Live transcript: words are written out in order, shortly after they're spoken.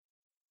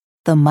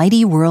The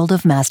mighty world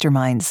of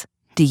masterminds.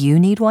 Do you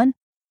need one?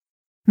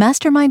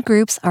 Mastermind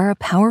groups are a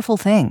powerful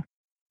thing.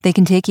 They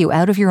can take you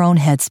out of your own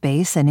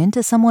headspace and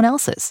into someone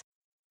else's.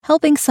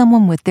 Helping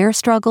someone with their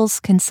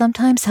struggles can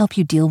sometimes help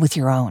you deal with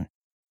your own.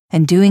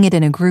 And doing it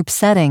in a group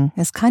setting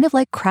is kind of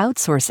like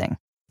crowdsourcing,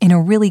 in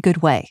a really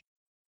good way.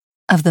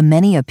 Of the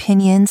many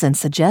opinions and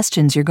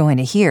suggestions you're going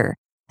to hear,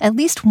 at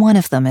least one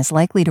of them is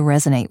likely to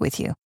resonate with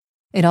you.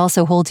 It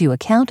also holds you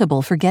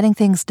accountable for getting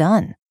things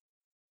done.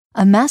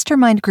 A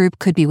mastermind group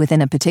could be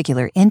within a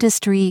particular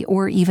industry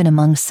or even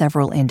among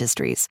several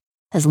industries,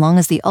 as long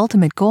as the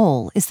ultimate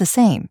goal is the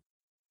same.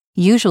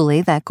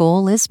 Usually, that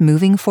goal is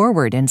moving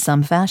forward in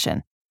some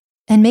fashion.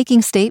 And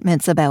making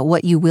statements about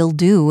what you will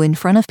do in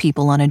front of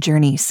people on a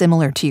journey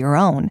similar to your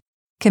own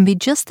can be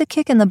just the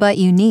kick in the butt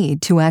you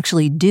need to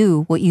actually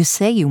do what you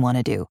say you want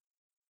to do.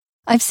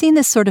 I've seen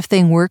this sort of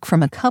thing work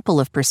from a couple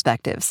of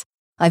perspectives.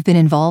 I've been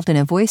involved in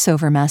a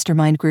voiceover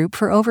mastermind group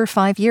for over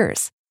 5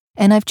 years,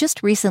 and I've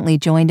just recently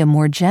joined a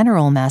more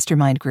general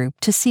mastermind group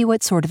to see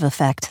what sort of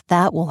effect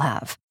that will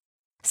have.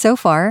 So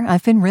far,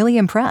 I've been really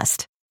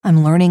impressed.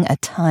 I'm learning a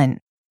ton,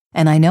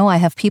 and I know I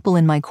have people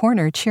in my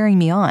corner cheering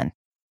me on.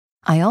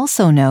 I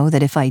also know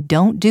that if I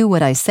don't do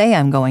what I say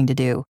I'm going to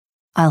do,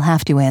 I'll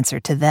have to answer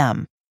to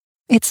them.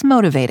 It's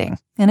motivating,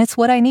 and it's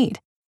what I need.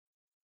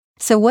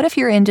 So what if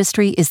your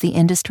industry is the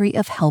industry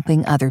of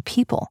helping other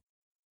people?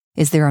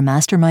 Is there a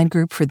mastermind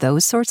group for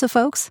those sorts of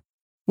folks?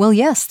 Well,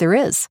 yes, there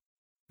is.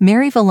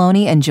 Mary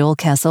Valloni and Joel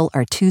Kessel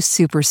are two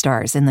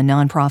superstars in the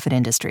nonprofit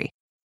industry.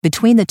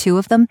 Between the two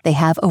of them, they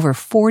have over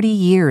 40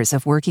 years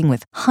of working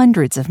with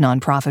hundreds of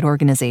nonprofit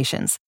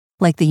organizations,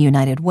 like the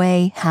United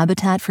Way,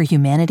 Habitat for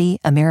Humanity,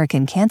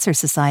 American Cancer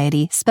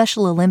Society,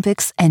 Special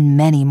Olympics, and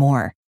many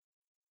more.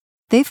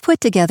 They've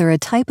put together a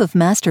type of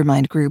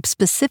mastermind group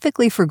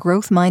specifically for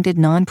growth-minded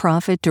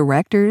nonprofit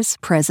directors,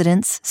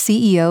 presidents,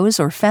 CEOs,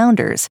 or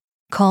founders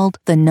called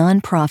the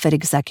Nonprofit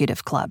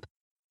Executive Club.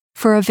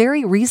 For a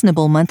very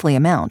reasonable monthly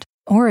amount,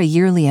 or a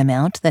yearly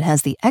amount that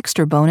has the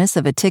extra bonus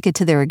of a ticket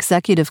to their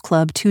Executive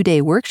Club 2-day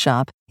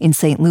workshop in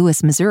St.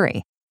 Louis,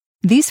 Missouri,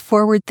 these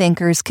forward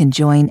thinkers can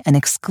join an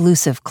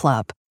exclusive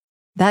club.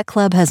 That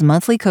club has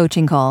monthly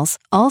coaching calls,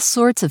 all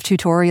sorts of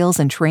tutorials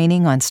and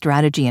training on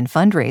strategy and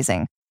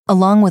fundraising,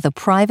 along with a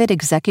private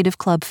Executive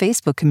Club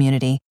Facebook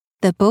community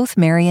that both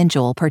Mary and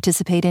Joel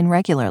participate in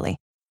regularly.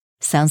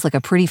 Sounds like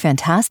a pretty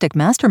fantastic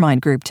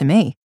mastermind group to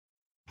me.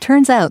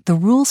 Turns out the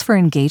rules for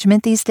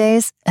engagement these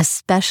days,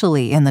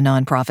 especially in the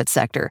nonprofit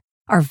sector,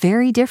 are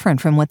very different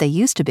from what they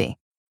used to be.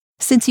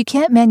 Since you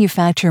can't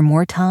manufacture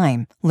more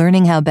time,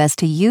 learning how best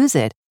to use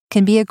it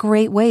can be a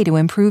great way to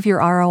improve your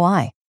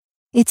ROI.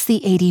 It's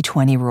the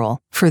 80-20 rule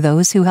for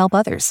those who help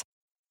others.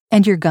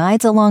 And your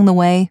guides along the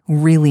way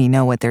really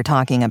know what they're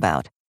talking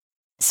about.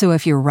 So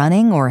if you're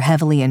running or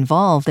heavily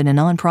involved in a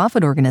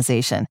nonprofit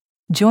organization,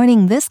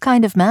 joining this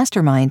kind of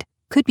mastermind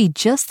could be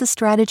just the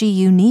strategy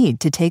you need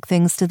to take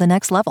things to the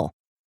next level.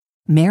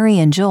 Mary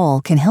and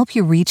Joel can help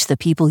you reach the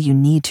people you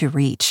need to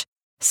reach,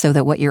 so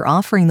that what you're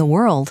offering the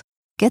world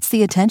gets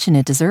the attention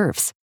it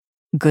deserves.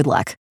 Good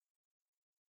luck.